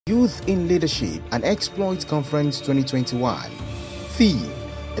Youth in Leadership and Exploits Conference 2021. Theme: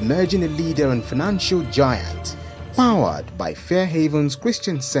 Emerging a Leader and Financial Giant. Powered by Fair Havens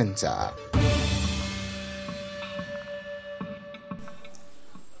Christian Center.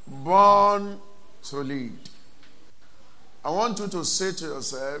 Born to lead. I want you to say to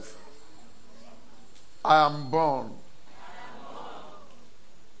yourself, I am born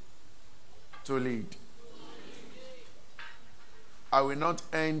to lead. I will not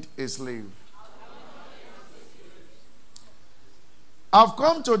end a slave. I've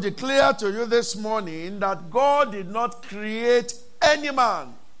come to declare to you this morning that God did not create any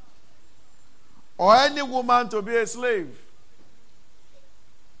man or any woman to be a slave.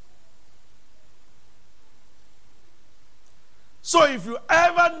 So if you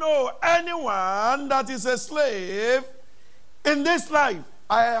ever know anyone that is a slave in this life,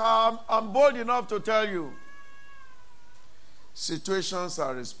 I'm bold enough to tell you, situations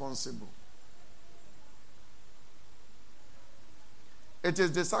are responsible. It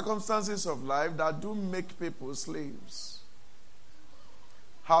is the circumstances of life that do make people slaves.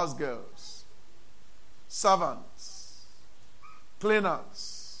 House girls, servants,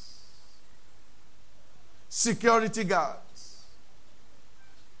 cleaners, security guards.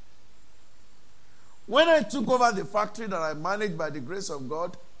 When I took over the factory that I managed by the grace of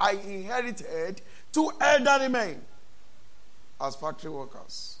God, I inherited 2 elderly men as factory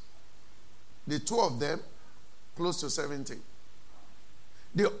workers. The 2 of them, close to 70.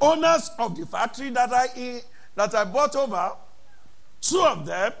 The owners of the factory that I bought over, 2 of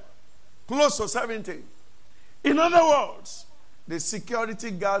them, close to 70. In other words, the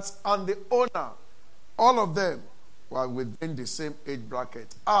security guards and the owner, all of them were within the same age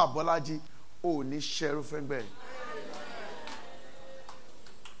bracket. Bolaji, ni Sheriff Engbe.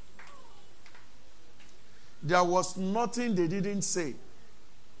 There was nothing they didn't say,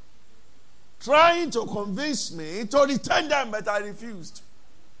 trying to convince me to return them, but I refused.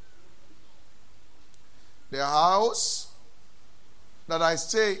 The house that I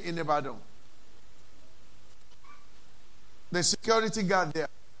stay in Ibadan, the security guard there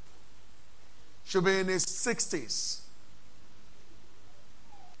should be in his 60s,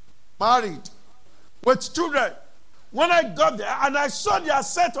 married, with children. When I got there and I saw their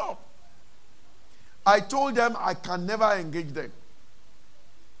setup, I told them I can never engage them.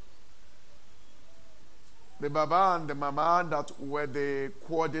 The Baba and the Mama that were the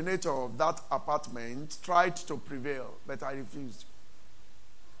coordinator of that apartment tried to prevail, but I refused.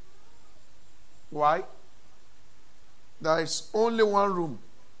 Why? There is only one room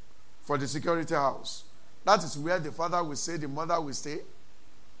for the security house. That is where the father will stay, the mother will stay,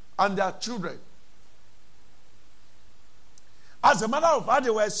 and their children. As a matter of fact, they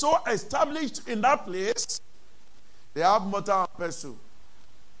were so established in that place, they have mortar and pestle.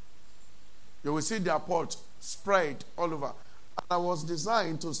 You will see their pot spread all over. And I was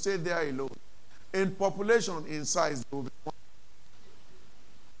designed to stay there alone. In population, in size, there will be one.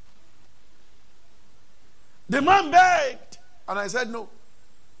 The man begged, and I said no.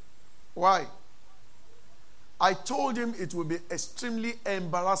 Why? I told him it would be extremely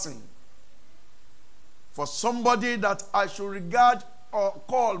embarrassing for somebody that I should regard or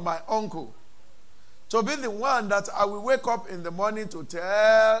call my uncle to be the one that I will wake up in the morning to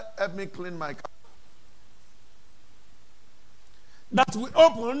help me clean my car. That will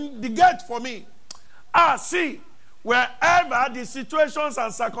open the gate for me. See, wherever the situations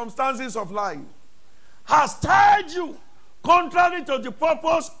and circumstances of life has tied you contrary to the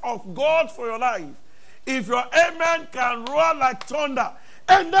purpose of God for your life, if your amen can roar like thunder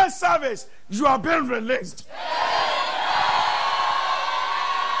in this service, you are being released.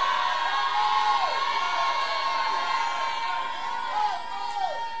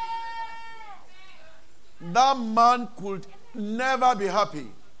 That man could never be happy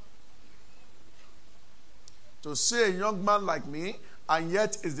to see a young man like me, and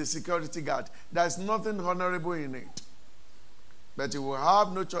yet is the security guard. There is nothing honorable in it. But he will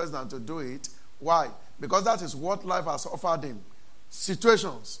have no choice than to do it. Why? Because that is what life has offered him.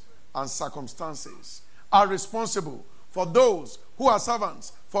 Situations and circumstances are responsible for those who are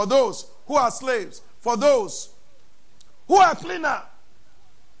servants, for those who are slaves, for those who are cleaner.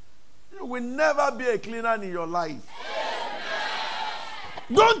 You will never be a cleaner in your life.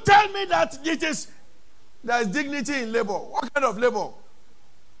 Don't tell me that there is dignity in labor. What kind of labor?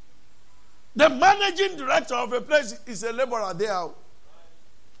 The managing director of a place is a laborer there.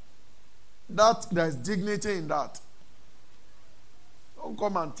 There is dignity in that. Don't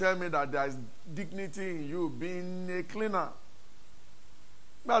come and tell me that there is dignity in you being a cleaner.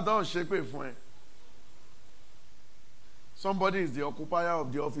 But don't shake it for it. Somebody is the occupier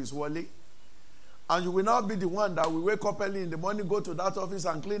of the office, Wale. And you will not be the one that will wake up early in the morning, go to that office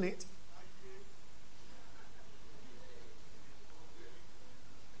and clean it.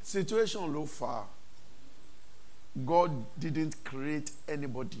 Situation low far. God didn't create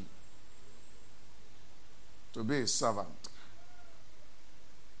anybody to be a servant.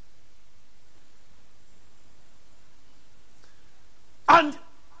 And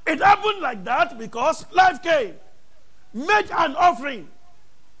it happened like that because life came. Make an offering.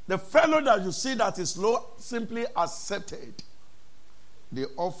 The fellow that you see that is low simply accepted the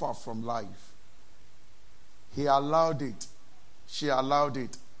offer from life. He allowed it. She allowed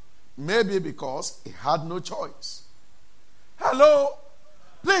it. Maybe because he had no choice. Hello?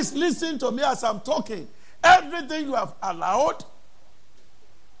 Please listen to me as I'm talking. Everything you have allowed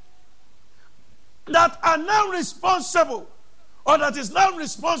that are now responsible, or that is now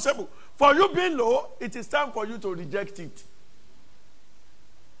responsible for you being low, it is time for you to reject it.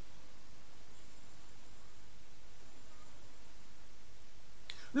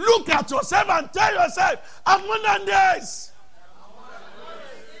 Look at yourself and tell yourself, I'm more than this.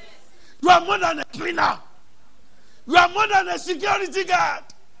 You are more than a cleaner. You are more than a security guard.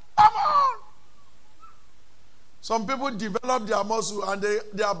 Come on. Some people develop their muscle and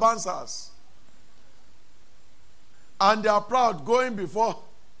they are bouncers. And they are proud going before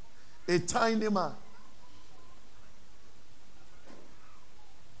a tiny man.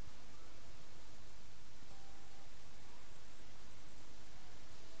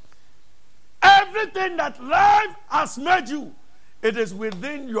 Everything that life has made you, it is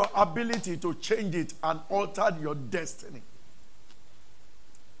within your ability to change it and alter your destiny.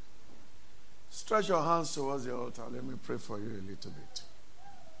 Stretch your hands towards the altar. Let me pray for you a little bit.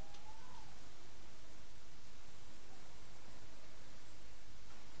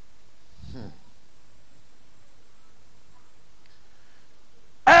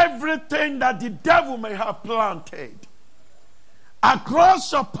 Everything that the devil may have planted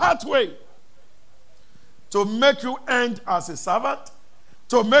across your pathway to make you end as a servant,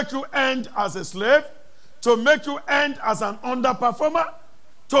 to make you end as a slave, to make you end as an underperformer,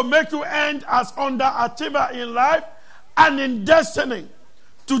 to make you end as underachiever in life and in destiny.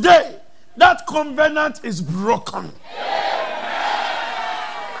 Today, that covenant is broken.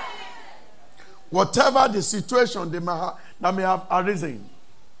 Whatever the situation that may have arisen,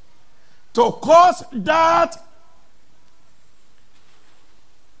 to cause that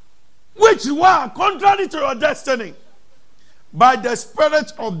which you are contrary to your destiny, by the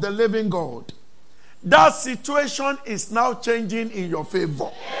Spirit of the living God, that situation is now changing in your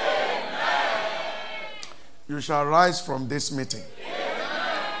favor. Amen. You shall rise from this meeting.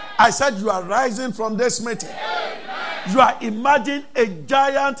 Amen. I said you are rising from this meeting. Amen. You are emerging a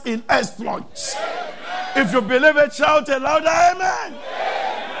giant in exploits. Amen. If you believe it, shout a louder amen. Amen.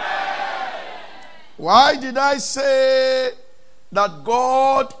 Why did I say that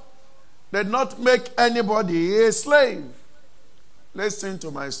God did not make anybody a slave? Listen to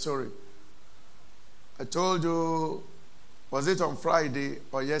my story. I told you, was it on Friday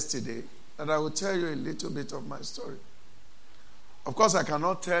or yesterday, that I will tell you a little bit of my story. Of course, I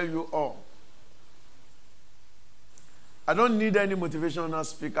cannot tell you all. I don't need any motivational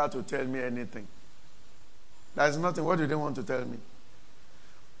speaker to tell me anything. There is nothing. What do they want to tell me?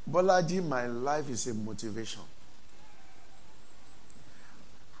 Bolaji, my life is a motivation.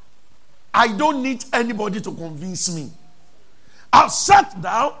 I don't need anybody to convince me. I've sat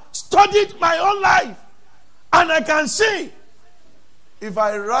down, studied my own life, and I can see if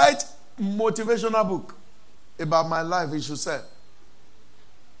I write motivational book about my life, it should sell.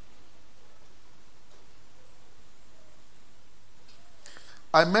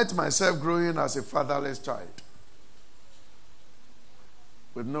 I met myself growing as a fatherless child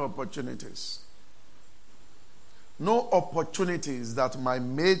with no opportunities. No opportunities that my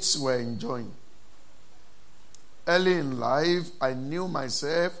mates were enjoying. Early in life, I knew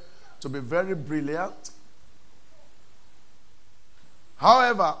myself to be very brilliant.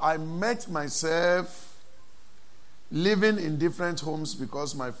 However, I met myself living in different homes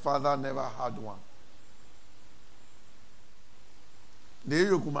because my father never had one. The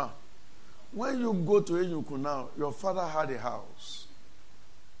Eyokuma. When you go to Eyoku now, your father had a house.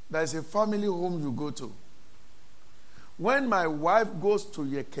 There is a family home you go to. When my wife goes to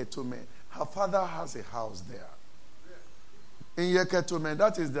Yeketome, her father has a house there. In Yeketome,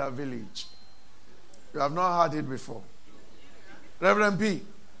 that is their village. You have not heard it before. Reverend P,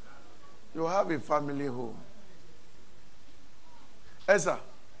 you have a family home. Esa,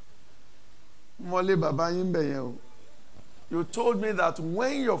 Mole Baba Yimbe, you told me that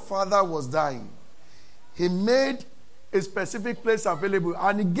when your father was dying, he made a specific place available,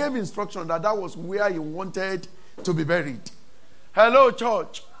 and he gave instruction that that was where he wanted to be buried. Hello,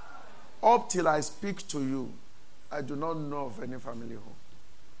 church. Up till I speak to you, I do not know of any family home.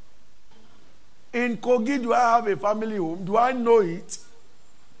 In Kogi, do I have a family home? Do I know it?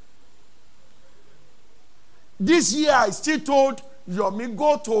 This year, I still told Yomi,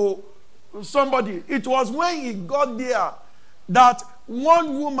 go to somebody. It was when he got there that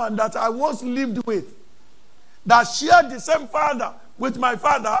one woman that I once lived with, that shared the same father with my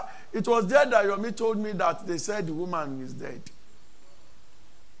father, it was there that Yomi told me that they said the woman is dead.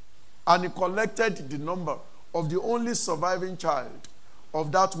 And he collected the number of the only surviving child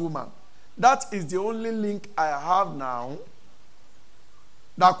of that woman. That is the only link I have now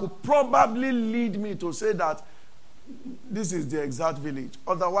that could probably lead me to say that this is the exact village.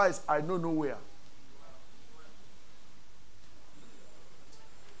 Otherwise, I know nowhere.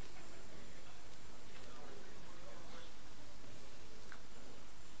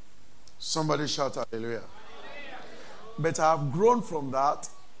 Somebody shout hallelujah. But I have grown from that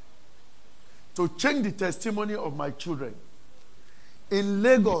to change the testimony of my children. In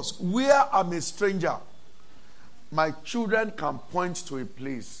Lagos, where I'm a stranger, my children can point to a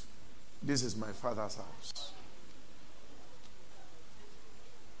place. This is my father's house.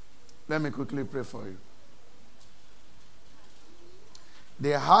 Let me quickly pray for you.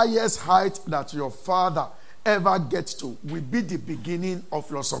 The highest height that your father ever gets to will be the beginning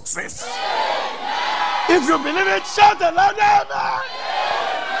of your success. If you believe it, shout aloud, amen.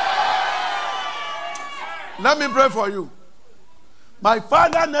 Let me pray for you. My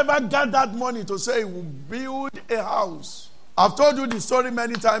father never got that money to say he will build a house. I've told you the story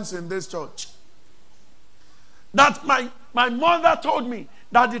many times in this church. That my mother told me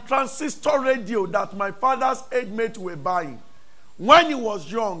that the transistor radio that my father's age mates were buying, when he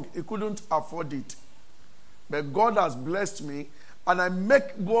was young, he couldn't afford it. But God has blessed me, and I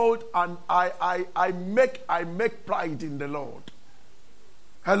make bold, and I make pride in the Lord.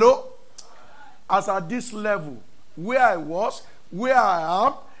 Hello? As at this level, where I was, where I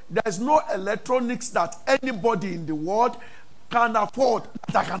am, there's no electronics that anybody in the world can afford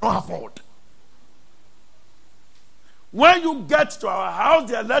that I cannot afford. When you get to our house,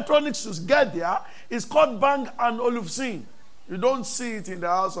 the electronics you get there is called Bang & Olufsen. You don't see it in the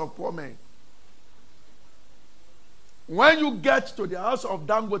house of poor men. When you get to the house of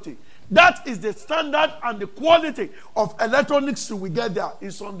Dangote, that is the standard and the quality of electronics we get there.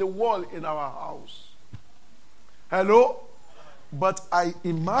 It's on the wall in our house. Hello? But I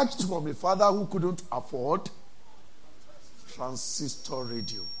emerged from a father who couldn't afford transistor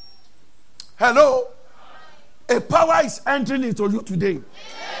radio. Hello? A power is entering into you today.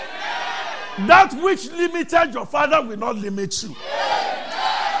 That which limited your father will not limit you.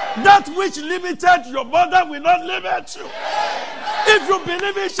 That which limited your mother will not limit you. If you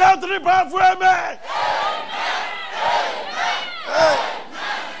believe it, shout three powerful amen.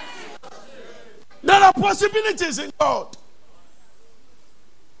 There are possibilities in God.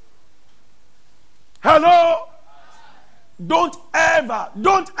 Hello? Don't ever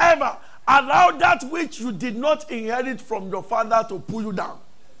allow that which you did not inherit from your father to pull you down.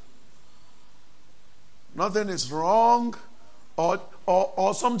 Nothing is wrong,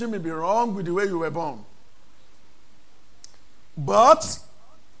 or something may be wrong with the way you were born. But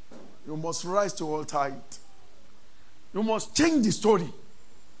you must rise to all tide. You must change the story.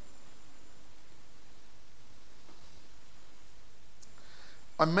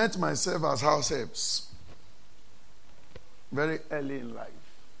 I met myself as house helps very early in life.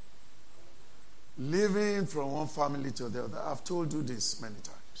 Living from one family to the other. I've told you this many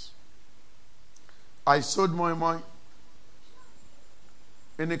times. I sold moi moi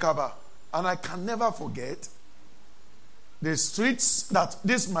in Ikaba, and I can never forget the streets that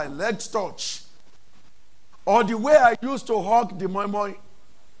this my legs touch, or the way I used to hug the moi moi.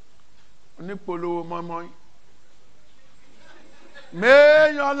 Nipolo moi moi. Me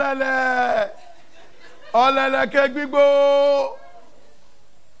yolele, olele kegbigo.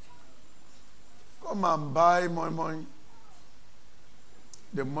 Come and buy moi moi.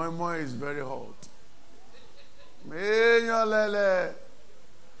 The moi moi is very hot. Me yolele,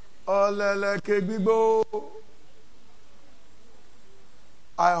 olele kegbigo.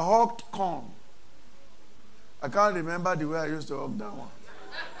 I hugged corn. I can't remember the way I used to hug that one.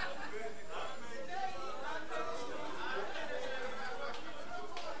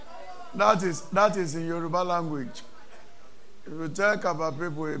 That is in Yoruba language. If you talk about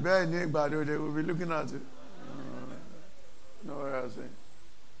people, they will be looking at it. No, what I'm saying.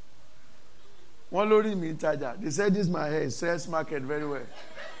 One lorry me taja. They said this my hair sells market very well.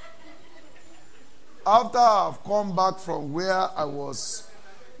 After I've come back from where I was,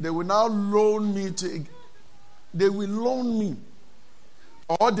 they will now loan me they will loan me.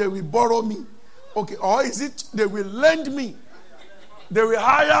 Or they will borrow me. Okay, or is it they will lend me? They will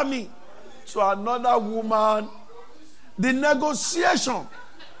hire me to another woman. The negotiation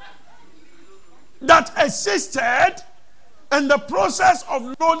that existed in the process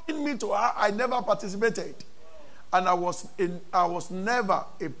of loaning me to her, I never participated. And I was never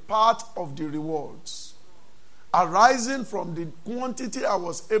a part of the rewards arising from the quantity I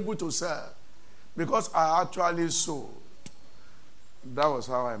was able to sell, because I actually sold. That was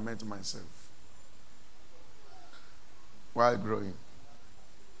how I met myself while growing.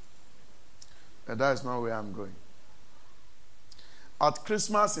 And that is not where I'm going. At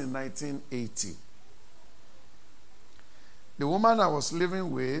Christmas in 1980, the woman I was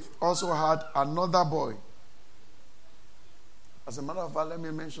living with also had another boy. As a matter of fact, let me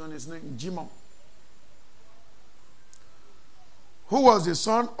mention his name, Jimon, who was the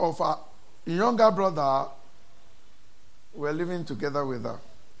son of a younger brother. We were living together with her.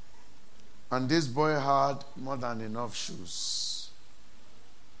 And this boy had more than enough shoes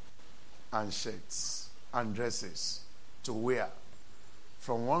and shirts and dresses to wear.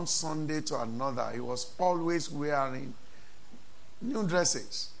 From one Sunday to another, he was always wearing new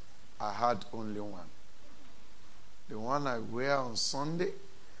dresses. I had only one. The one I wear on Sunday,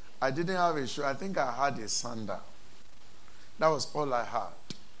 I didn't have a shoe. I think I had a sandal. That was all I had.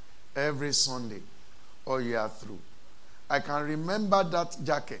 Every Sunday, all year through. I can remember that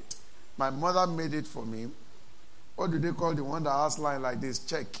jacket. My mother made it for me. What do they call the one that has line like this?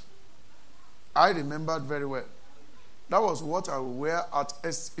 Check. I remembered very well. That was what I would wear at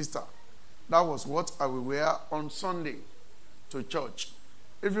Easter. That was what I would wear on Sunday to church.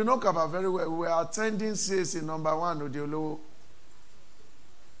 If you know Kaba very well, we were attending CAC number 1, Odiolo.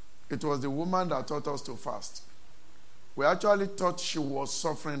 It was the woman that taught us to fast. We actually thought she was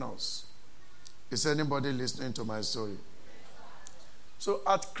suffering us. Is anybody listening to my story? So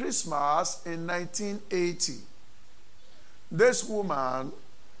at Christmas in 1980, this woman,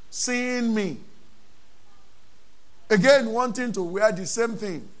 seeing me, again wanting to wear the same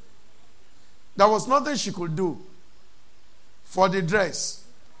thing, there was nothing she could do for the dress.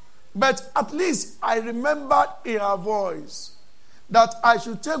 But at least I remembered in her voice that I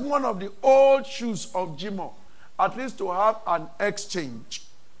should take one of the old shoes of Jimo, at least to have an exchange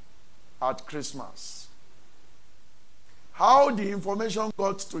at Christmas. How the information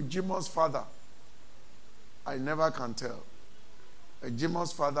got to Jimo's father, I never can tell.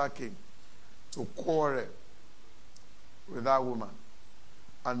 Jimo's father came to quarrel with that woman.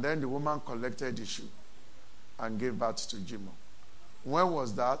 And then the woman collected the shoe and gave birth to Jimo. When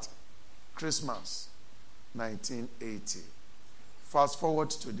was that? Christmas 1980. Fast forward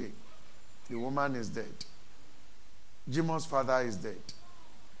today. The woman is dead. Jimo's father is dead.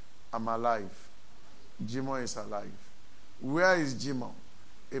 I'm alive. Jimo is alive. Where is Jimo?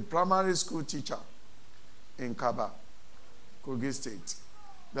 A primary school teacher in Kaba, Kogi State.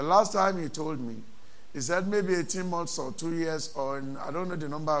 The last time he told me, he said maybe 18 months or 2 years, or I don't know the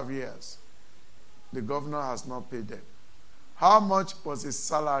number of years, the governor has not paid them. How much was his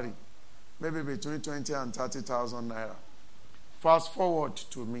salary? Maybe between 20 and 30,000 naira. Fast forward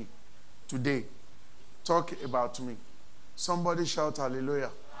to me today. Talk about me. Somebody shout hallelujah.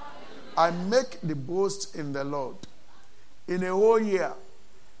 I make the boast in the Lord. In a whole year,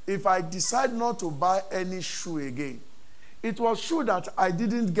 if I decide not to buy any shoe again, it was shoe that I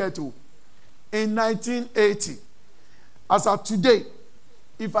didn't get to in 1980. As of today,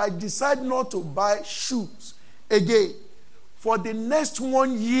 if I decide not to buy shoes again for the next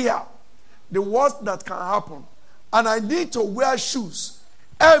 1 year, the worst that can happen, and I need to wear shoes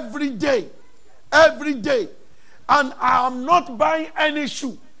every day, and I am not buying any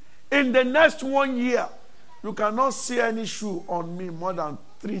shoe in the next 1 year, you cannot see any shoe on me more than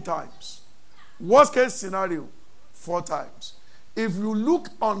 3 times. Worst case scenario, 4 times. If you look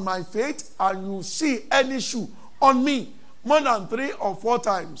on my feet and you see any shoe on me more than 3 or 4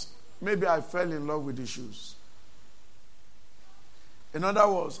 times, maybe I fell in love with the shoes. In other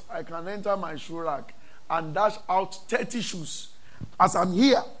words, I can enter my shoe rack and dash out 30 shoes as I'm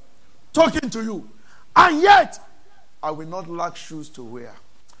here talking to you. And yet, I will not lack shoes to wear.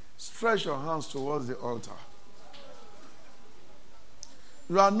 Stretch your hands towards the altar.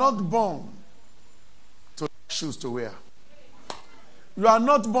 You are not born to lack shoes to wear. You are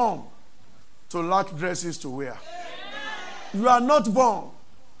not born to lack dresses to wear. You are not born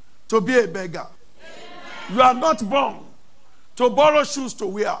to be a beggar. You are not born to borrow shoes to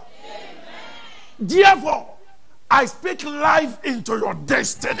wear. Therefore, I speak life into your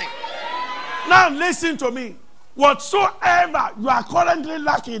destiny. Now listen to me. Whatsoever you are currently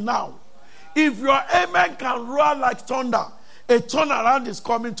lacking now, if your amen can roar like thunder, a turnaround is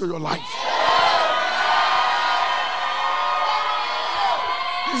coming to your life.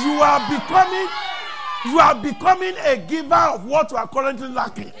 You are becoming a giver of what you are currently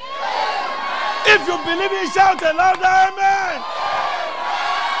lacking. If you believe it, shout a louder amen.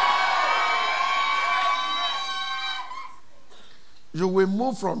 You will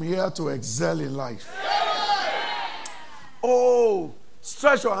move from here to excel in life. Oh,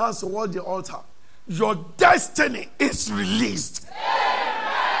 stretch your hands toward the altar. Your destiny is released.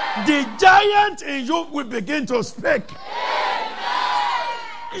 The giant in you will begin to speak.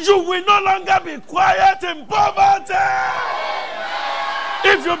 You will no longer be quiet in poverty.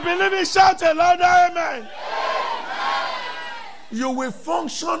 If you believe it, shout a louder amen. You will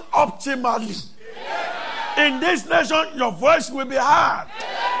function optimally. In this nation, your voice will be heard.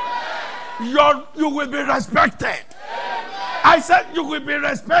 You will be respected. I said you will be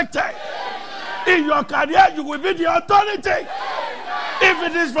respected. In your career, you will be the authority. If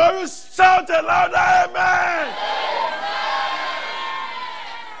it is for you, shout a louder amen.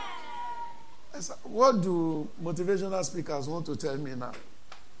 What do motivational speakers want to tell me now?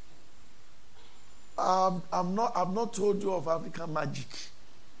 I've not told you of African magic.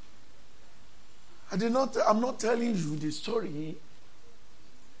 I'm not telling you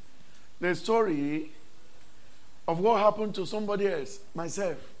the story of what happened to somebody else,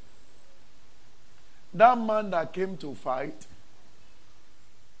 myself. That man that came to fight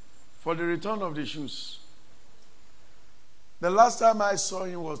for the return of the shoes. The last time I saw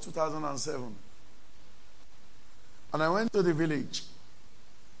him was 2007. And I went to the village.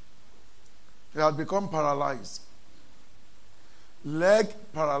 He had become paralyzed. Leg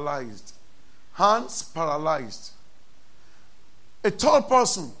paralyzed. Hands paralyzed. A tall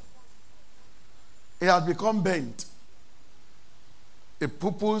person. He had become bent. A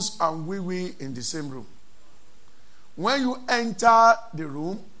purpose and wee-wee in the same room. When you enter the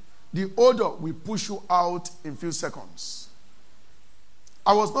room, the odor will push you out in few seconds.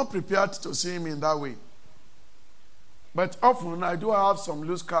 I was not prepared to see him in that way. But often I do have some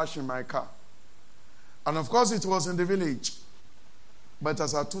loose cash in my car. And of course it was in the village. But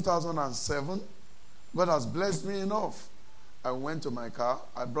as of 2007, God has blessed me enough. I went to my car.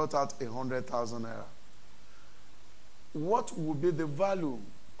 I brought out 100,000 naira. What would be the value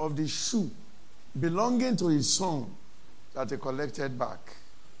of the shoe belonging to his son that he collected back?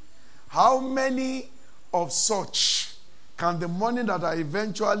 How many of such can the money that I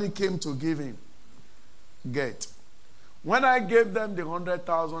eventually came to give him get? When I gave them the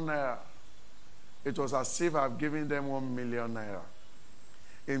 100,000 naira, it was as if I've given them 1 million naira.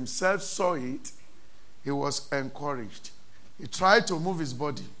 Himself saw it. He was encouraged. He tried to move his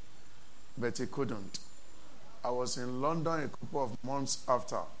body, but he couldn't. I was in London a couple of months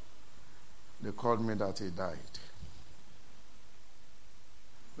after. They called me that he died.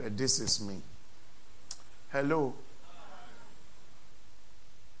 But this is me. Hello.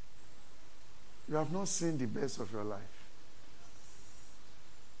 You have not seen the best of your life.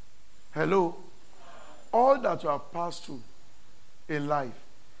 Hello. All that you have passed through in life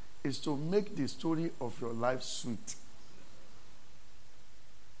is to make the story of your life sweet.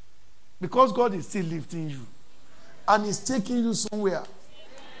 Because God is still lifting you. And He's taking you somewhere.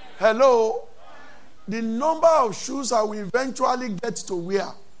 Hello. The number of shoes I will eventually get to wear,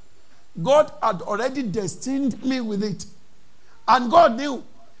 God had already destined me with it. And God knew.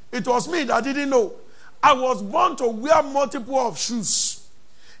 It was me that didn't know. I was born to wear multiple of shoes.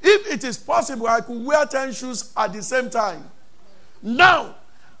 If it is possible, I could wear 10 shoes at the same time. Now,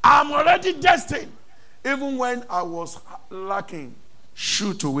 I'm already destined. Even when I was lacking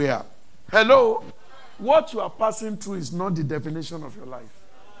shoe to wear. Hello? What you are passing through is not the definition of your life.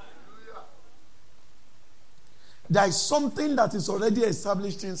 There is something that is already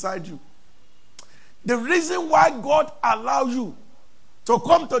established inside you. The reason why God allows you to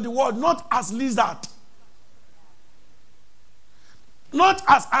come to the world not as lizard, not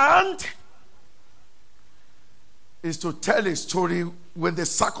as ant, is to tell a story with the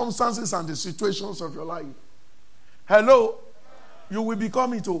circumstances and the situations of your life. Hello? You will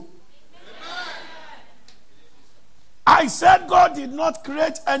become it all. I said God did not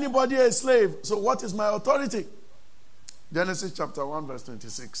create anybody a slave. So what is my authority? Genesis chapter 1 verse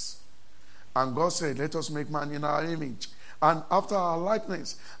 26. And God said, let us make man in our image and after our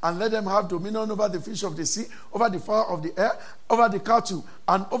likeness, and let them have dominion over the fish of the sea, over the fowl of the air, over the cattle,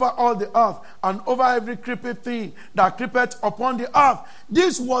 and over all the earth, and over every creeping thing that creepeth upon the earth.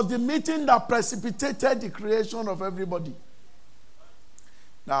 This was the meeting that precipitated the creation of everybody.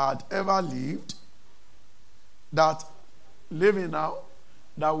 that had ever lived, that living now,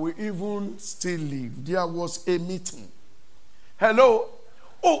 that will even still live. There was a meeting. Hello?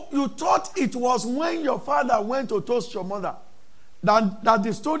 Oh, you thought it was when your father went to toast your mother that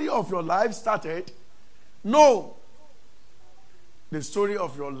the story of your life started? No. The story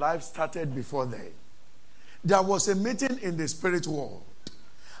of your life started before then. There was a meeting in the spirit world.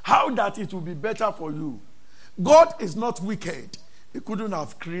 How that it will be better for you. God is not wicked. He couldn't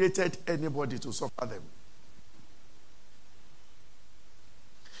have created anybody to suffer them.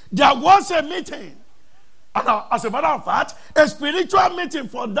 There was a meeting. And as a matter of fact, a spiritual meeting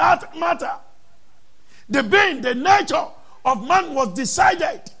for that matter. The being, the nature of man was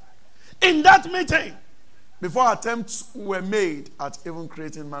decided in that meeting before attempts were made at even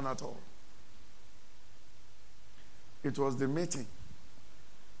creating man at all. It was the meeting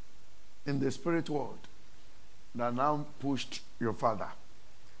in the spirit world that now pushed your father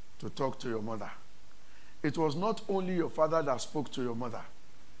to talk to your mother. It was not only your father that spoke to your mother,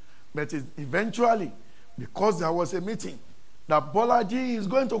 but eventually, because there was a meeting that Bolaji is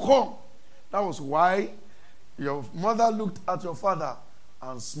going to come, that was why your mother looked at your father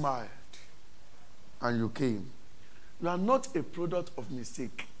and smiled, and you came. You are not a product of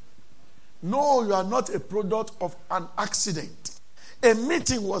mistake. No, you are not a product of an accident. A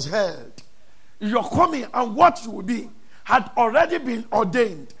meeting was held. Your coming and what you will be had already been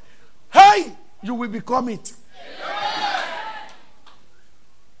ordained. Hey, you will become it.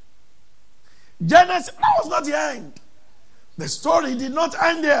 Genesis, that was not the end. The story did not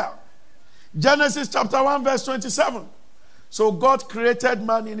end there. Genesis chapter 1 verse 27. So God created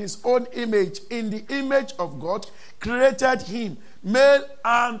man in his own image. In the image of God, created him. Male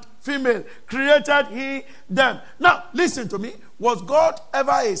and female. Created he them. Now, listen to me. Was God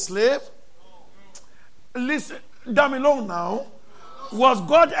ever a slave? Listen, damn alone now. Was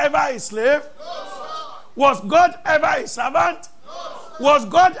God ever a slave? Was God ever a servant? Was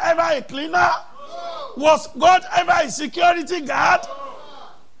God ever a cleaner? Was God ever a security guard?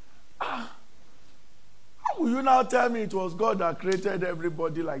 How will you now tell me it was God that created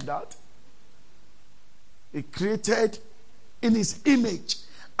everybody like that? He created in his image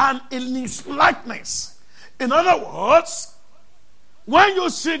and in his likeness. In other words, when you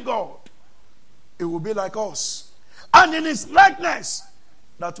see God, it will be like us. And in his likeness,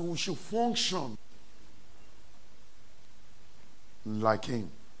 that we should function like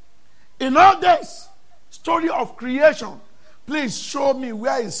him. In all this story of creation, please show me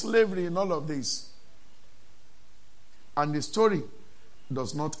where is slavery in all of this. And the story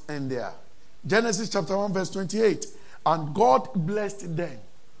does not end there. Genesis chapter 1 verse 28. And God blessed them.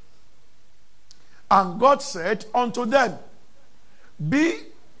 And God said unto them, be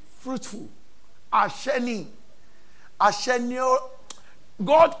fruitful. Asheni. Ashenio.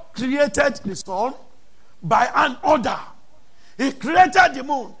 God created the sun by an order. He created the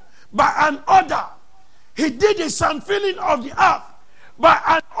moon by an order. He did the sun filling of the earth by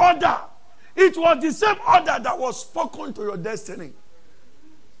an order. It was the same order that was spoken to your destiny.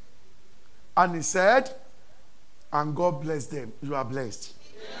 And he said, and God blessed them. You are blessed.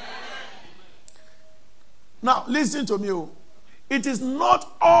 Yeah. Now, listen to me. It is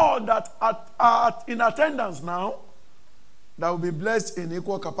not all that are in attendance now that will be blessed in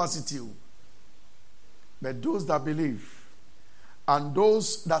equal capacity. But those that believe, and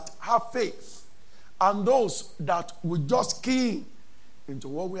those that have faith, and those that will just key into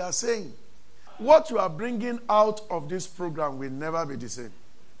what we are saying. What you are bringing out of this program will never be the same.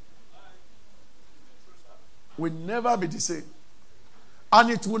 Will never be the same. And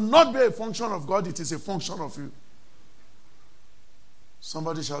it will not be a function of God, it is a function of you.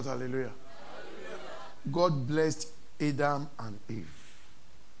 Somebody shout hallelujah. Hallelujah. God blessed Adam and Eve.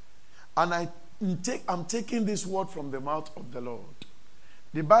 And I'm taking this word from the mouth of the Lord.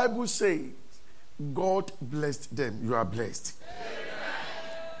 The Bible says, God blessed them. You are blessed. Amen.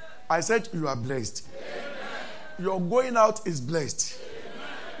 I said you are blessed. Amen. Your going out is blessed. Amen.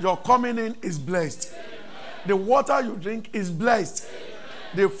 Your coming in is blessed. Amen. The water you drink is blessed. Amen.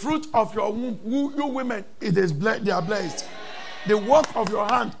 The fruit of your womb, you women, it is blessed. They are blessed. Amen. The work of your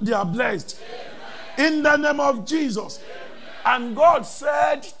hand, they are blessed. Amen. In the name of Jesus. Amen. And God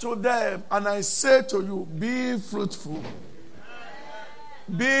said to them, and I say to you, be fruitful.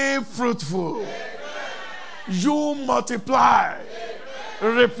 Be fruitful. Amen. You multiply.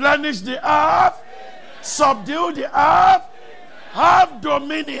 Amen. Replenish the earth. Amen. Subdue the earth. Amen. Have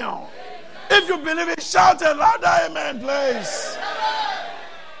dominion. Amen. If you believe it, shout a louder amen, please. Amen.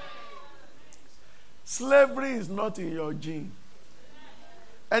 Slavery is not in your gene.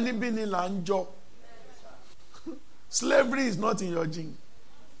 Slavery is not in your gene.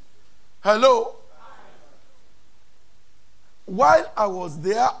 Hello? While I was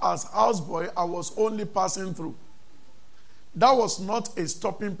there as houseboy, I was only passing through. That was not a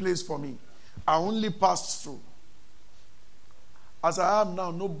stopping place for me. I only passed through. As I am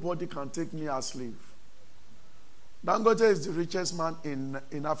now, nobody can take me as slave. Dangote is the richest man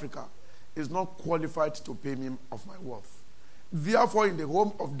in Africa. He is not qualified to pay me of my worth. Therefore, in the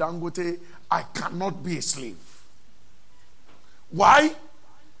home of Dangote, I cannot be a slave. Why?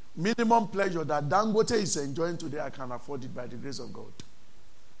 Minimum pleasure that Dangote is enjoying today, I can afford it by the grace of God.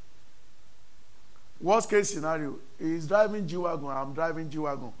 Worst case scenario, he is driving G-Wagon, I'm driving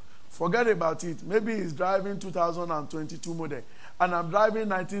G-Wagon. Forget about it. Maybe he's driving 2022 model, and I'm driving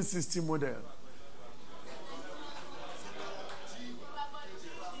 1960 model.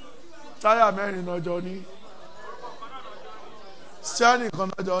 Tire man no Johnny. Steering no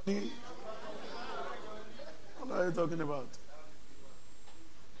Johnny. What are you talking about?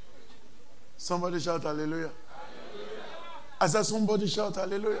 Somebody shout hallelujah. I said somebody shout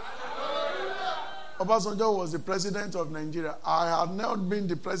hallelujah. Obasanjo was the president of Nigeria. I had not been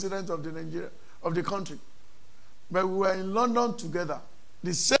the president of the country. But we were in London together.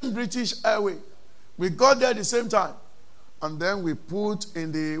 The same British Airway. We got there at the same time. And then we put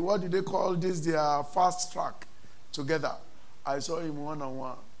in the, what do they call this, their fast track together. I saw him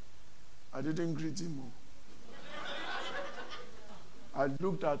one-on-one. I didn't greet him. I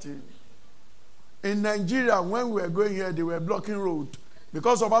looked at him. In Nigeria, when we were going here, they were blocking road.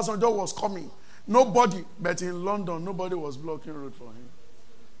 Because Obasanjo was coming. Nobody, but in London, nobody was blocking road for him.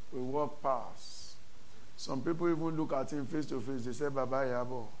 We walked past. Some people even look at him face to face. They say, Baba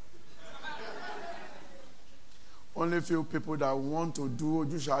Yabo. Only few people that want to do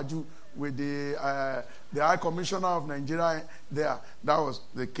Ojushaju with the High Commissioner of Nigeria there.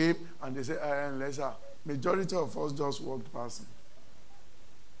 They came and they said, Lesser. Majority of us just walked past him.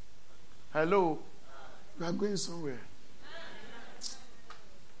 Hello? We are going somewhere.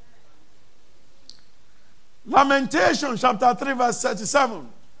 Lamentation chapter 3 verse 37.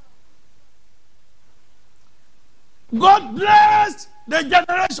 God blessed the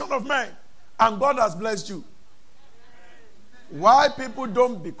generation of men, and God has blessed you. Why people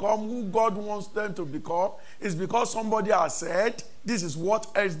don't become who God wants them to become is because somebody has said this is what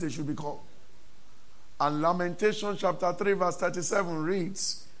else they should become. And Lamentation chapter 3 verse 37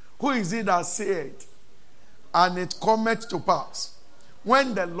 reads, who is it that saith, and it cometh to pass,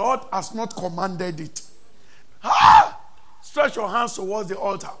 when the Lord has not commanded it? Stretch your hands towards the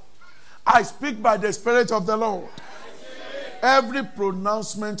altar. I speak by the Spirit of the Lord. Every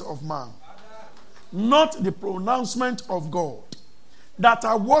pronouncement of man, not the pronouncement of God, that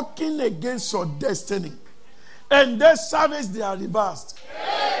are working against your destiny, and their service they are reversed.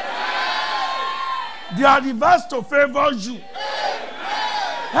 They are reversed to favor you.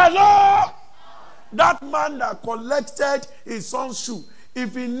 Hello? That man that collected his son's shoe,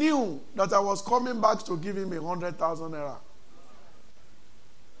 if he knew that I was coming back to give him 100,000 naira,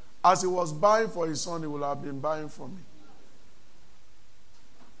 as he was buying for his son, he would have been buying for me.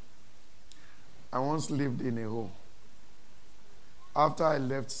 I once lived in a home after I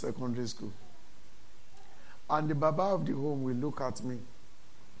left secondary school. And the Baba of the home will look at me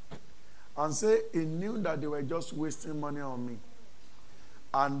and say he knew that they were just wasting money on me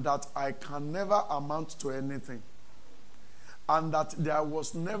and that I can never amount to anything and that there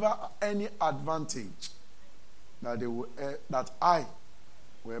was never any advantage that I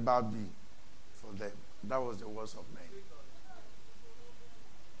will ever be for them. That was the words of men.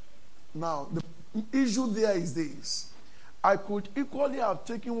 Now, the issue there is this. I could equally have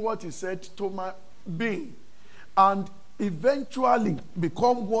taken what he said to my being and eventually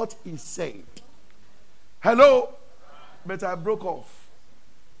become what he said. Hello? But I broke off.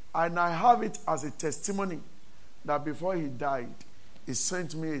 And I have it as a testimony that before he died, he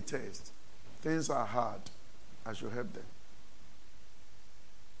sent me a text. Things are hard. I should help them.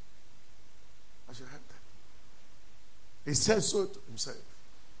 I should help them. He said so to himself.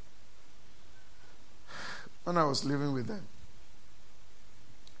 When I was living with them.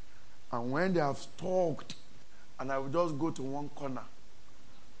 And when they have talked, and I would just go to one corner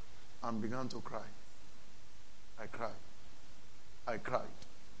and began to cry. I cried. I cried.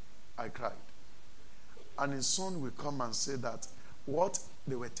 I cried. And his son will come and say that what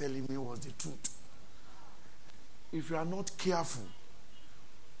they were telling me was the truth. If you are not careful,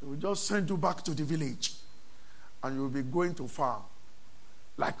 they will just send you back to the village and you will be going to farm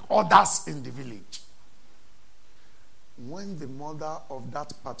like others in the village. When the mother of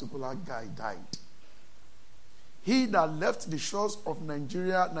that particular guy died, he that left the shores of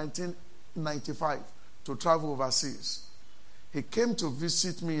Nigeria 1995 to travel overseas, He came to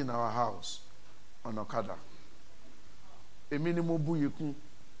visit me in our house on Okada. A minimum buyekun.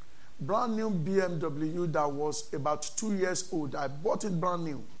 Brand new BMW that was about 2 years old. I bought it brand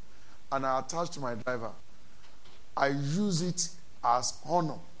new and I attached my driver. I use it as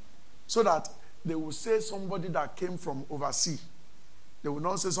honor so that they will say somebody that came from overseas. They will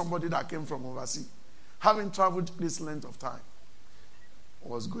not say somebody that came from overseas. Having traveled this length of time,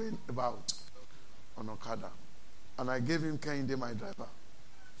 was going about on Okada. And I gave him Kehinde, my driver,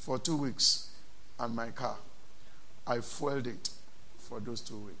 for 2 weeks and my car. I fueled it for those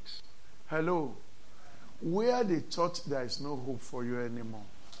 2 weeks. Hello. Where they thought there is no hope for you anymore,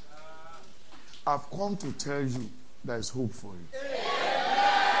 I've come to tell you there is hope for you.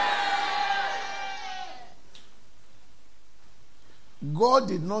 God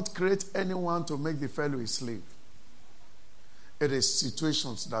did not create anyone to make the fellow a slave. It is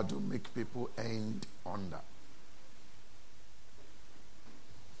situations that do make people end under.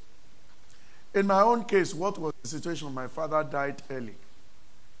 In my own case, what was the situation? My father died early.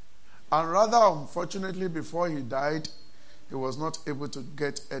 And rather unfortunately, before he died, he was not able to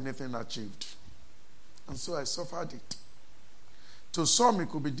get anything achieved. And so I suffered it. To some, it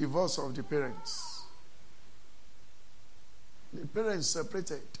could be divorce of the parents. The parents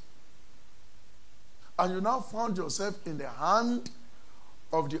separated. And you now found yourself in the hand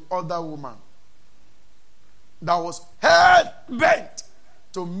of the other woman that was hell-bent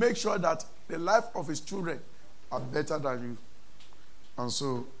to make sure that the life of his children are better than you. And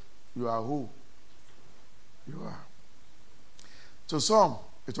so, you are who? You are. To some,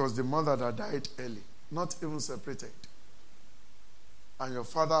 it was the mother that died early, not even separated. And your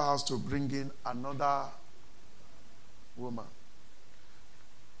father has to bring in another woman.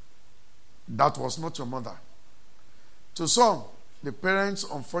 That was not your mother. To some, the parents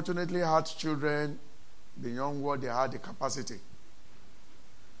unfortunately had children beyond what they had the capacity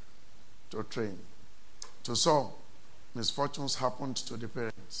to train. To some, misfortunes happened to the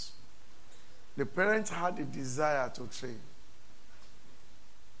parents. The parents had a desire to train,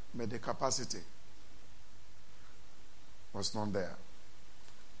 but the capacity was not there.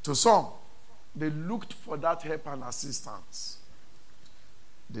 To some, they looked for that help and assistance.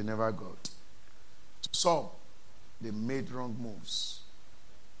 They never got. To some, they made wrong moves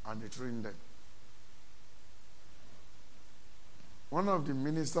and they trained them. One of the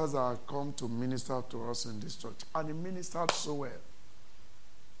ministers that had come to minister to us in this church, and he ministered so well.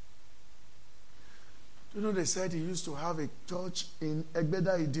 You know, they said he used to have a church in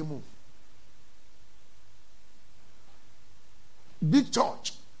Egbeda Idimu. Big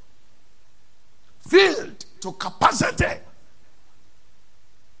church. Filled to capacity.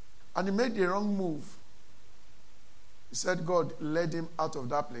 And he made the wrong move. He said God led him out of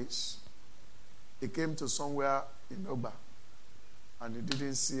that place. He came to somewhere in Oba. And he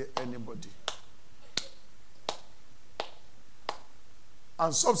didn't see anybody.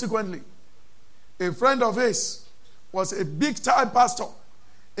 And subsequently, a friend of his was a big-time pastor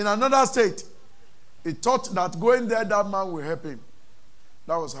in another state. He thought that going there, that man will help him.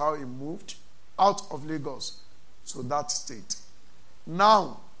 That was how he moved out of Lagos to that state.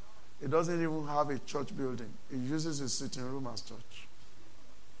 Now, he doesn't even have a church building. He uses his sitting room as church.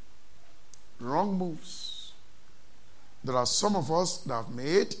 Wrong moves. There are some of us that have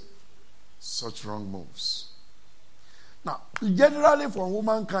made such wrong moves. Now, generally for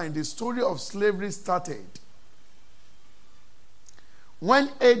womankind, the story of slavery started when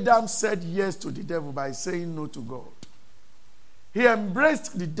Adam said yes to the devil by saying no to God. He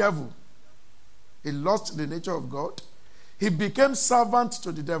embraced the devil. He lost the nature of God. He became servant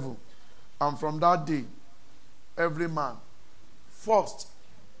to the devil. And from that day, every man first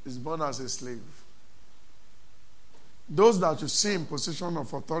is born as a slave. Those that you see in position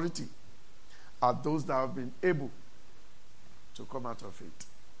of authority are those that have been able to come out of it.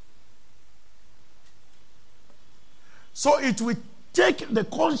 So it will take the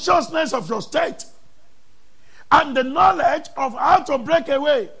consciousness of your state and the knowledge of how to break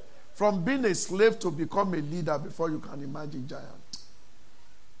away from being a slave to become a leader before you can imagine giant.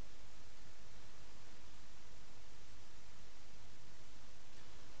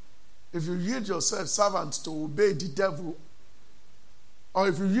 If you yield yourself servant to obey the devil, or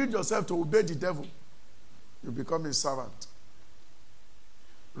if you yield yourself to obey the devil, you become a servant.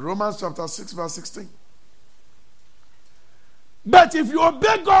 Romans chapter 6 verse 16. But if you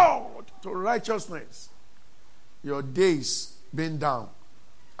obey God to righteousness, your days being down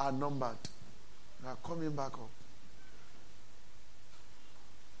are numbered. They are coming back up.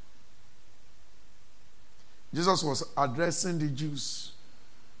 Jesus was addressing the Jews.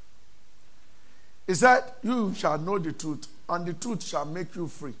 He said, you shall know the truth, and the truth shall make you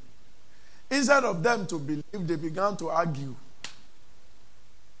free. Instead of them to believe, they began to argue.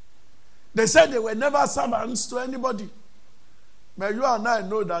 They said they were never servants to anybody. But you and I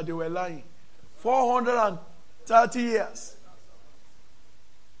know that they were lying. 430 years.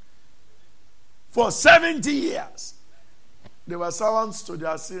 For 70 years, they were servants to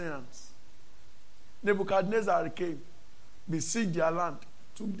the Assyrians. Nebuchadnezzar came, besieged their land,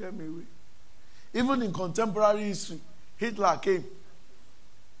 took them away. Even in contemporary history, Hitler came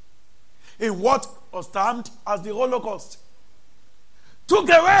in what was termed as the Holocaust. Took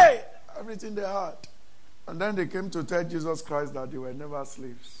away everything they had. And then they came to tell Jesus Christ that they were never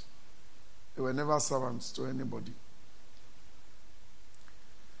slaves. They were never servants to anybody.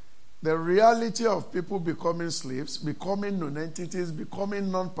 The reality of people becoming slaves, becoming non-entities,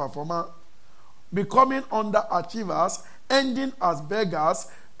 becoming non-performer, becoming underachievers, ending as beggars,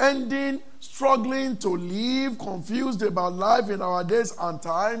 ending struggling to live, confused about life in our days and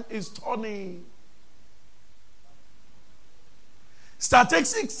time is turning.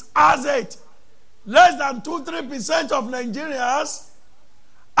 Statistics has it. Less than 2-3% of Nigerians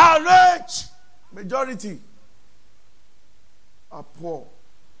are rich. Majority are poor.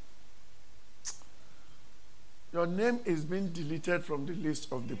 Your name is being deleted from the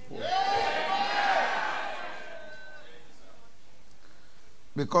list of the poor.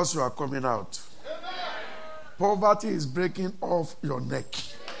 Because you are coming out. Poverty is breaking off your neck.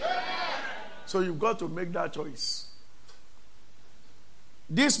 So you've got to make that choice.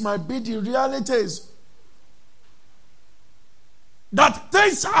 This might be the realities that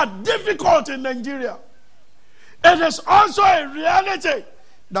things are difficult in Nigeria. It is also a reality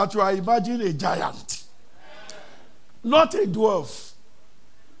that you are imagining a giant, not a dwarf.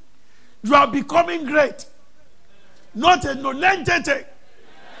 You are becoming great, not a non-entity.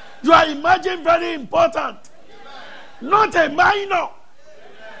 You are imagining very important, not a minor.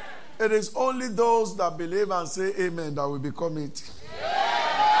 It is only those that believe and say amen that will become it.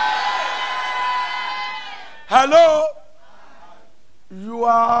 Hello? You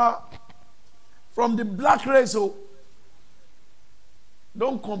are from the black race. So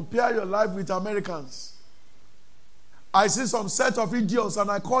don't compare your life with Americans. I see some set of idiots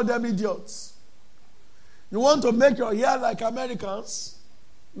and I call them idiots. You want to make your hair like Americans?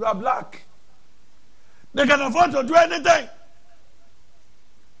 You are black. They can afford to do anything.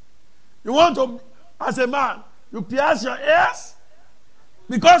 You want to, as a man, you pierce your ears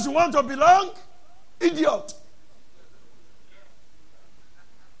because you want to belong? Idiot.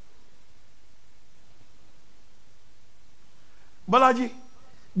 Balaji,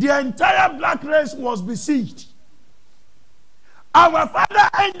 the entire black race was besieged. Our father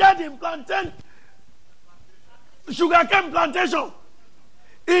ended in sugarcane plantation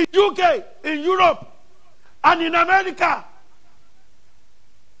in UK, in Europe, and in America.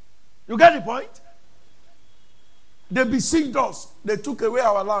 You get the point? They besieged us. They took away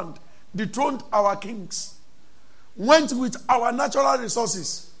our land, dethroned our kings, went with our natural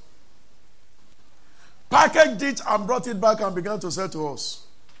resources, packaged it and brought it back and began to sell to us.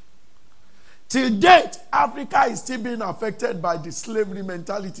 Till date, Africa is still being affected by the slavery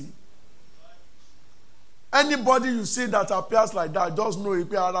mentality. Anybody you see that appears like that, just know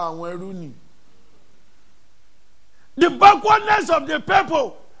Ipiara and Weruni. The backwardness of the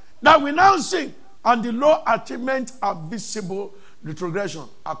people that we now see and the low achievements are visible retrogression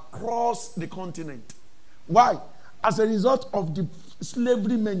across the continent. Why? As a result of the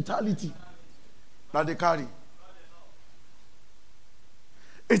slavery mentality that they carry.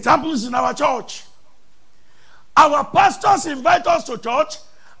 It happens in our church. Our pastors invite us to church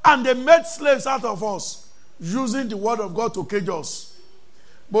and they made slaves out of us using the word of God to cage us.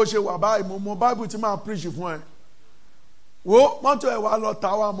 Bible to preach for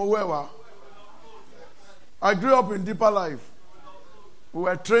I grew up in Deeper Life. We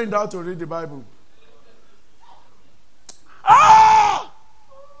were trained how to read the Bible.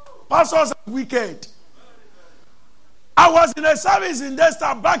 Pastors are wicked. I was in a service in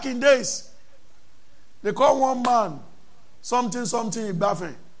Desta back in days. They call one man something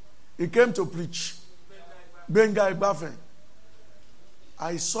Igbafen. He came to preach. Benga Igbafen.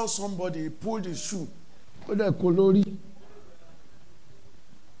 I saw somebody, he pulled his shoe. What the colori?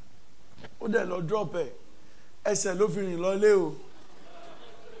 What the Lord drop it? Ese lo fi rin lo le o.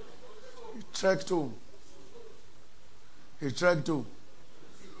 He trekked home.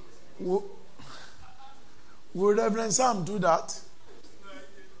 Will Reverend Sam do that?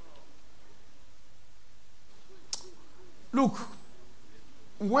 Look,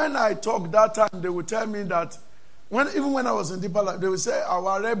 when I talk that time, they would tell me that even when I was in Deeper Life, they would say,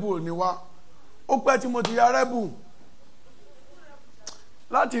 our rebel niwa. Okpe Timothy, ya rebel.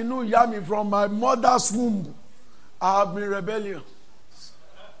 Láti inú ìyá mi, from my mother's womb, I have been rebellious.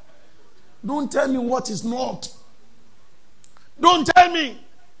 Don't tell me what is not. Don't tell me.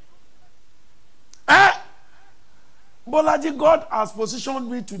 Bolaji, God has positioned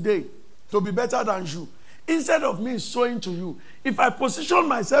me today to be better than you. Instead of me sowing to you, if I position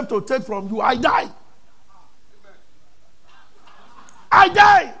myself to take from you, I die. I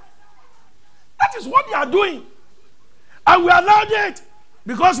die. That is what they are doing. And we allowed it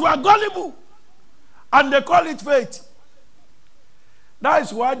because we are gullible. And they call it faith. That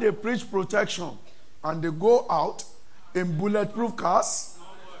is why they preach protection. And they go out in bulletproof cars.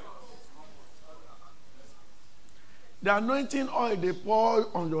 The anointing oil they pour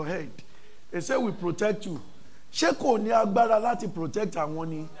on your head, they say we protect you. Ṣé kò ní agbára láti protect àwọn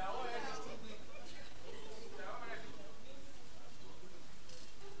ni?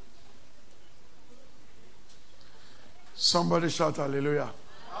 Somebody shout hallelujah.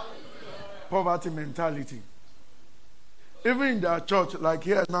 Poverty mentality. Even in their church, like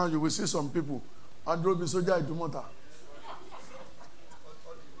here now, you will see some people. Androbi Soja Idumota.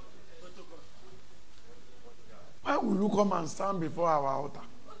 Why will you come and stand before our altar?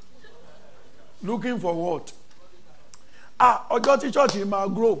 Looking for what? Ojoti Church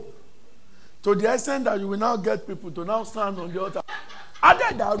might grow to the extent that you will now get people to now stand on the altar.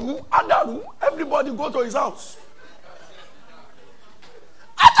 Adaru, everybody go to his house.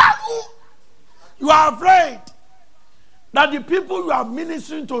 Adaru, you are afraid that the people you are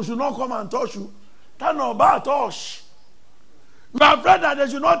ministering to should not come and touch you. Turn about touch. You are afraid that they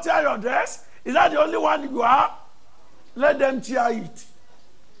should not tear your dress. Is that the only one you are? Let them tear it.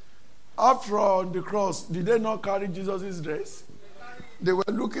 After on the cross, did they not carry Jesus' dress? They were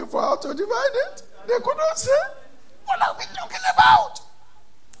looking for how to divide it. They could not say, what are we talking about?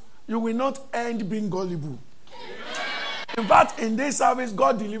 You will not end being gullible. In fact, in this service,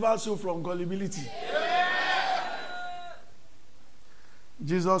 God delivers you from gullibility.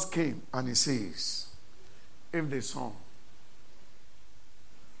 Jesus came and he says, if they saw,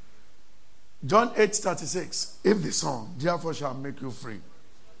 John 8:36, if the Son therefore shall make you free,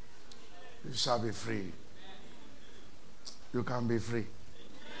 you shall be free. You can be free.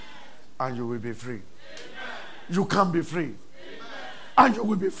 And you will be free. You can be free. And you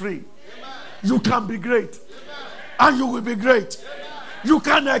will be free. You can be great. And you will be great. You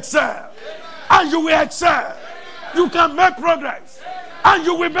can excel. And you will excel. You can make progress. And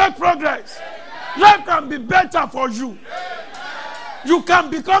you will make progress. Life can be better for you. You can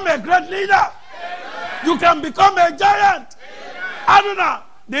become a great leader. You can become a giant. I don't know.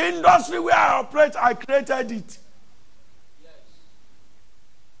 The industry where I operate, I created it.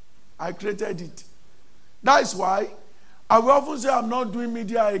 I created it. That is why I will often say I'm not doing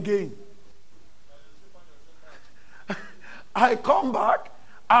media again. I come back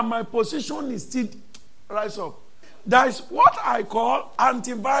and my position is still rise up. That is what I call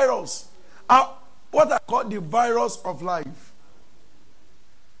antivirus. What I call the virus of life.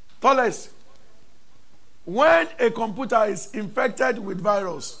 Tallest. When a computer is infected with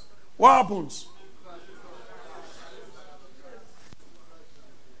virus, what happens?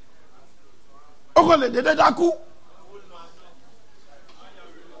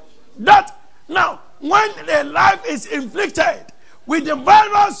 That now, when a life is inflicted with the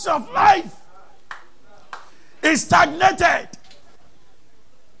virus of life, is stagnated.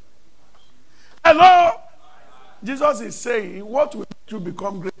 Hello? Jesus is saying, what will make you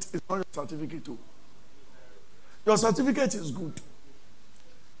become great is not your certificate too. Your certificate is good.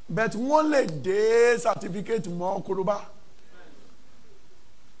 But only day certificate more kuruba.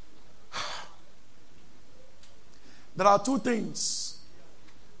 There are two things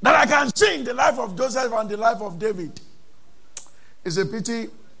that I can see in the life of Joseph and the life of David. It's a pity,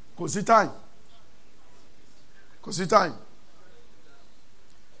 because it's time. Because it's time.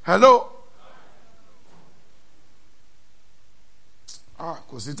 Hello?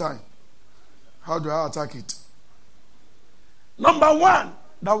 Because it's time. How do I attack it? Number one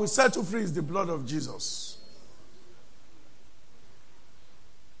that will set you free is the blood of Jesus.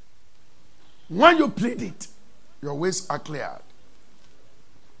 When you plead it, your ways are cleared.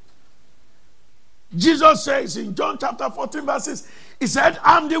 Jesus says in John chapter 14 verses, he said,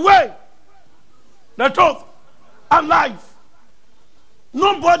 I'm the way, the truth, and life.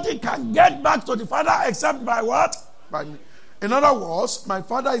 Nobody can get back to the Father except by what? By me. In other words, my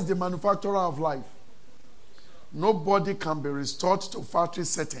Father is the manufacturer of life. Nobody can be restored to factory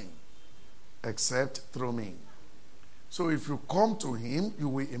setting except through me. So if you come to him, you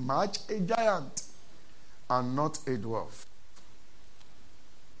will emerge a giant and not a dwarf.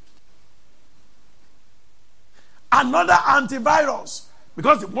 Another antivirus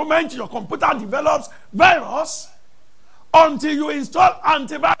Because the moment your computer develops virus, until you install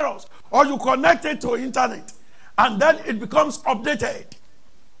antivirus or you connect it to internet, and then it becomes updated,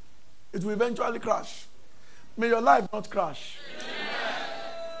 it will eventually crash. May your life not crash.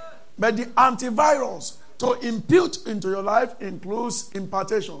 But the antivirus to impute into your life includes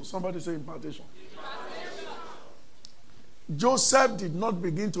impartation. Somebody say impartation. Joseph did not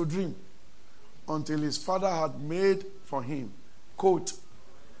begin to dream until his father had made for him coat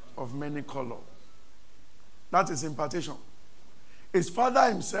of many colors. That is impartation. His father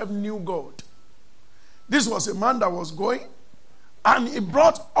himself knew God. This was a man that was going, and he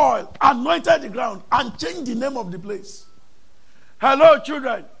brought oil, anointed the ground, and changed the name of the place. Hello,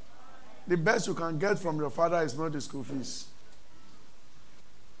 children. The best you can get from your father is not the school fees.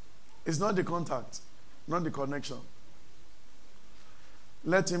 It's not the contact, not the connection.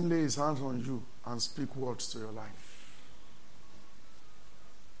 Let him lay his hands on you and speak words to your life.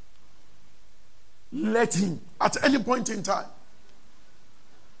 Let him, at any point in time.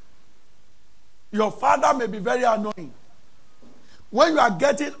 Your father may be very annoying. When you are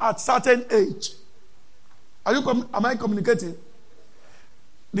getting at certain age, am I communicating?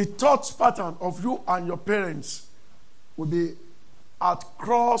 The thought pattern of you and your parents will be at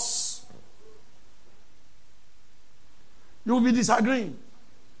cross. You will be disagreeing.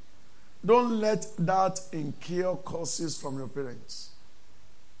 Don't let that incur curses from your parents.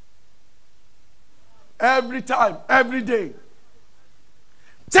 Every time, every day,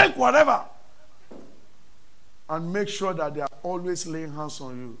 take whatever and make sure that they are always laying hands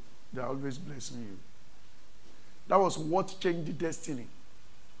on you. They are always blessing you. That was what changed the destiny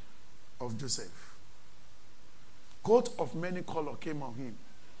of Joseph. Coat of many colors came on him.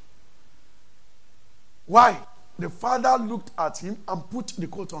 Why? The father looked at him and put the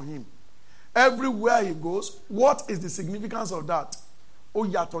coat on him. Everywhere he goes, what is the significance of that?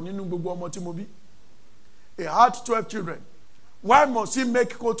 He had 12 children. Why must he make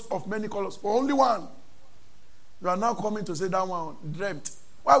coat of many colors for only one? You are now coming to say that one dreamt.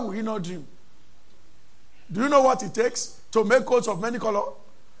 Why would he not dream? Do you know what it takes to make coats of many colors?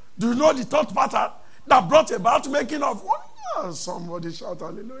 Do you know the thought pattern that brought about making of one? Oh, somebody shout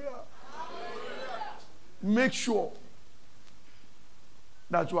hallelujah. Make sure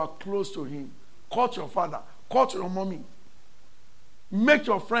that you are close to him. Court your father. Court your mommy. Make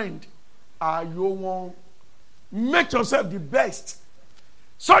your friend your one. Make yourself the best.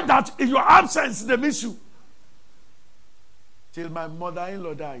 So that in your absence, they miss you. Till my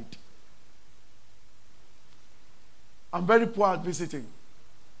mother-in-law died. I'm very poor at visiting.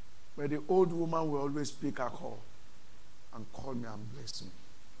 But the old woman will always pick her call and call me and bless me.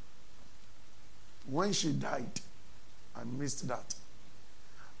 When she died, I missed that.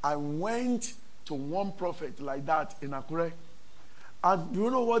 I went to one prophet like that in Akure. And do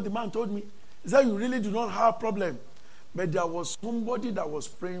you know what the man told me? He said, you really do not have a problem. But there was somebody that was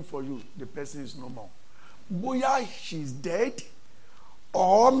praying for you. The person is no more. Boya, she's dead.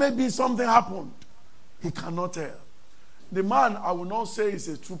 Or maybe something happened. He cannot tell. The man, I will not say is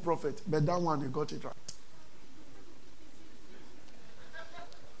a true prophet. But that one, he got it right.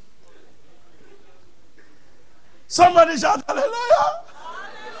 Somebody shout hallelujah. Hallelujah.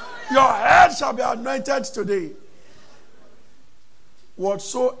 Your head shall be anointed today.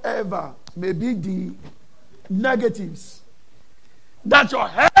 Whatsoever may be the negatives that your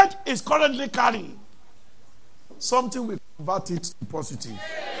head is currently carrying, something will convert it to positive.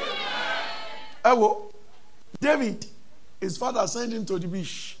 Ewo, David, his father sent him to the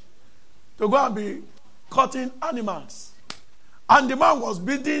bush to go and be cutting animals. And the man was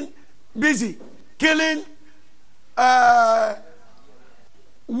busy killing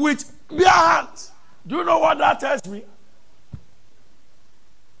with bare hands. Do you know what that tells me?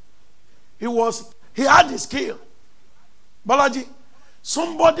 He had the skill. Balaji,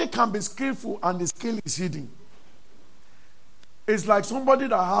 somebody can be skillful and the skill is hidden. It's like somebody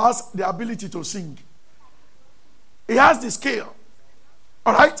that has the ability to sing. He has the skill.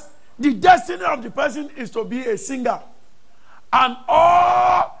 All right? The destiny of the person is to be a singer. And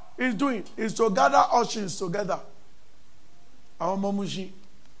all he's doing is to gather urchins together. Mamushi,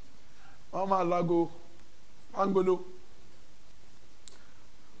 Mama Lago, Angolo.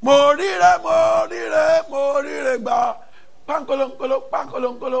 Morire gba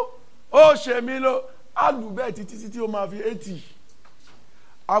pankolonkolo o shemilo alube titi o ma fi 80.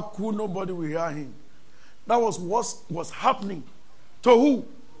 Aku, nobody will hear him. That was what was happening to who?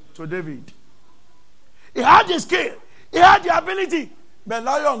 To David. He had the skill, he had the ability, but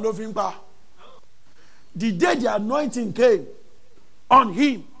lion no fin pa. The day the anointing came on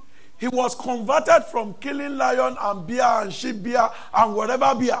him, He was converted from killing lion and bear and sheep bear and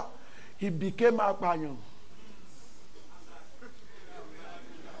whatever bear. He became a Akpanyan.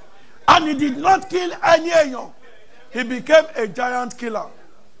 And he did not kill any Enyon. He became a giant killer.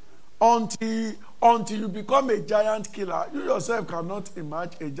 Until you become a giant killer, you yourself cannot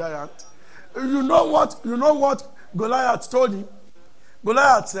imagine a giant. You know what Goliath told him?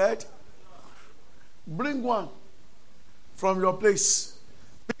 Goliath said, bring one from your place.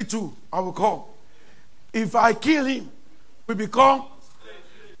 Me too, I will come. If I kill him, we become.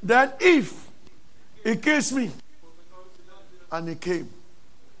 Then if he kills me, and he came.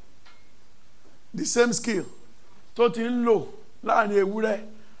 The same skill. Totin low, láàrin ewúrẹ́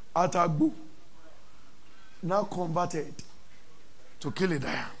àtàgbò. Now converted to kill a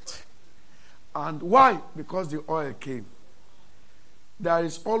giant. And why? Because the oil came. There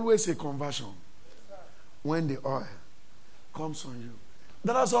is always a conversion when the oil comes on you.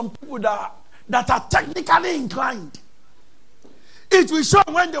 There are some people that are technically inclined. It will show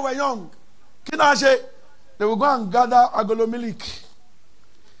when they were young. Kinashe, they will go and gather agolo milk.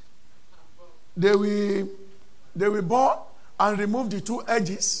 They will burn and remove the two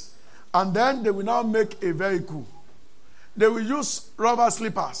edges, and then they will now make a vehicle. They will use rubber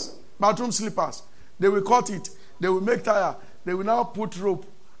slippers, bathroom slippers. They will cut it. They will make tire. They will now put rope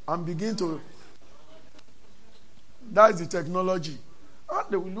and begin to. That is the technology. And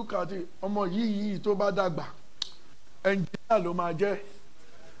they will look at it. Omo yi to ba dagba. Engineer lo ma je.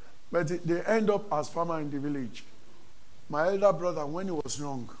 But they end up as farmer in the village. My elder brother, when he was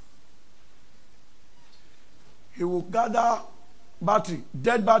young, he would gather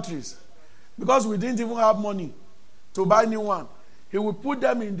dead batteries, because we didn't even have money to buy new one. He would put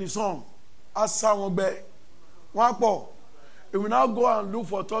them in the sun as someone. He will now go and look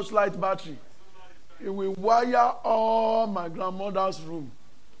for torchlight battery. He will wire all my grandmother's room,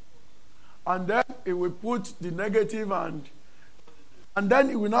 and then he will put the negative and then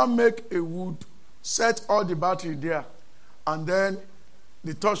he will now make a wood, set all the battery there, and then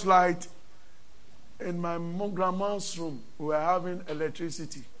the torchlight. In my grandma's room, we were having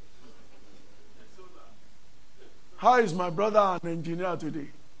electricity. How is my brother an engineer today?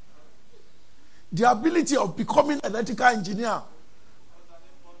 The ability of becoming an electrical engineer.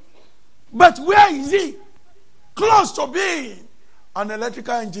 But where is he? Close to being an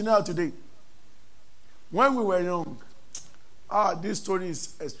electrical engineer today. When we were young, this story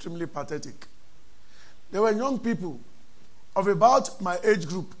is extremely pathetic. There were young people of about my age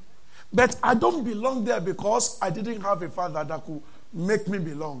group. But I don't belong there because I didn't have a father that could make me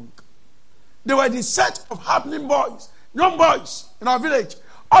belong. They were the set of happening boys, young boys in our village.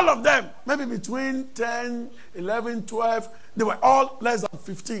 All of them, maybe between 10, 11, 12. They were all less than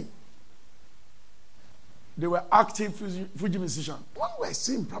 15. They were active Fuji musicians. When we were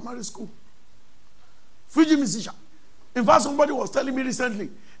still in primary school, Fuji musician. In fact, somebody was telling me recently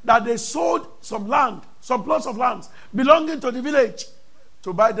that they sold some land, some plots of land belonging to the village,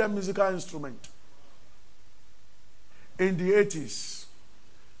 to buy them musical instrument. In the 80s,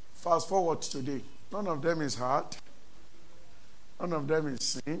 fast forward today, none of them is hard, none of them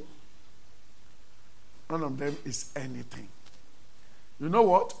is sin, none of them is anything. You know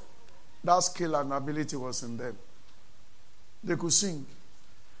what? That skill and ability was in them. They could sing.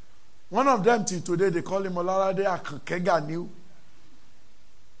 One of them till today, they call him Olarade Akankega New.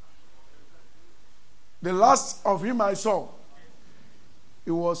 The last of him I saw, he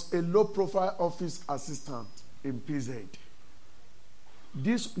was a low-profile office assistant in PZ.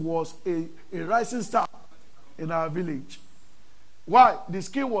 This was a rising star in our village. Why? The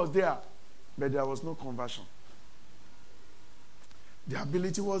skill was there, but there was no conversion. The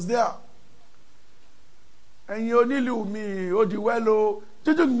ability was there. And you only knew me, Odiwelo,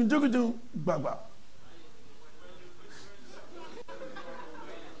 Baba.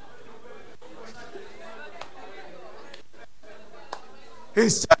 He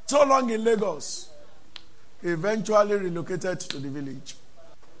stayed so long in Lagos, he eventually relocated to the village.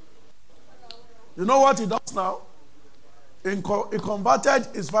 You know what he does now? He converted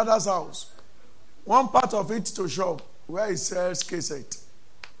his father's house, one part of it to shop, where he sells cassette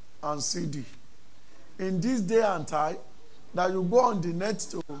and CD. In this day and time, that you go on the net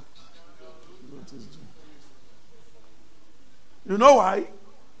to... You know why?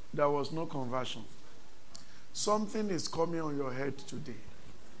 There was no conversion. Something is coming on your head today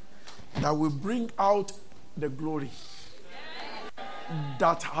that will bring out the glory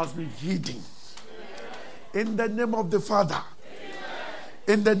that has been hidden. In the name of the Father,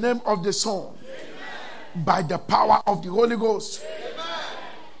 in the name of the Son, by the power of the Holy Ghost.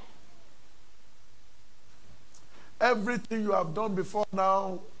 Everything you have done before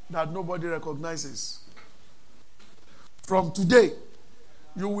now, that nobody recognizes. From today,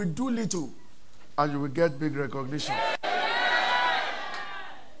 you will do little and you will get big recognition.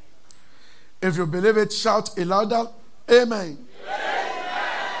 If you believe it, shout a louder amen.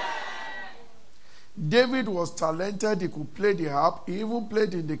 David was talented. He could play the harp. He even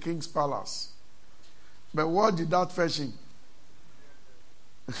played in the king's palace. But what did that fetch him?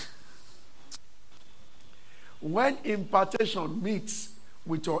 When impartation meets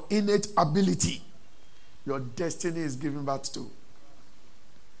with your innate ability, your destiny is given birth to.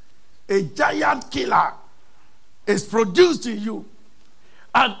 A giant killer is produced in you.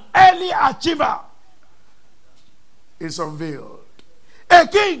 An early achiever is unveiled. A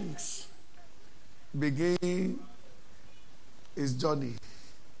king begins his journey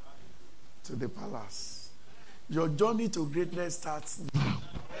to the palace. Your journey to greatness starts now.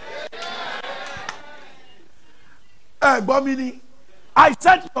 I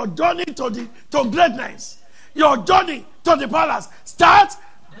said your journey to greatness, your journey to the palace starts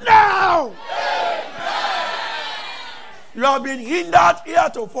now. You have been hindered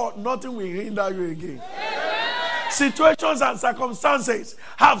heretofore. Nothing will hinder you again. Situations and circumstances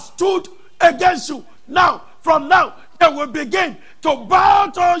have stood against you. Now, from now, they will begin to bow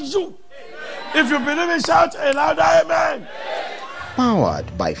to you. If you believe it, shout a louder amen.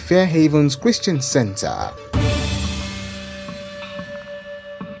 Powered by Fair Havens Christian Center.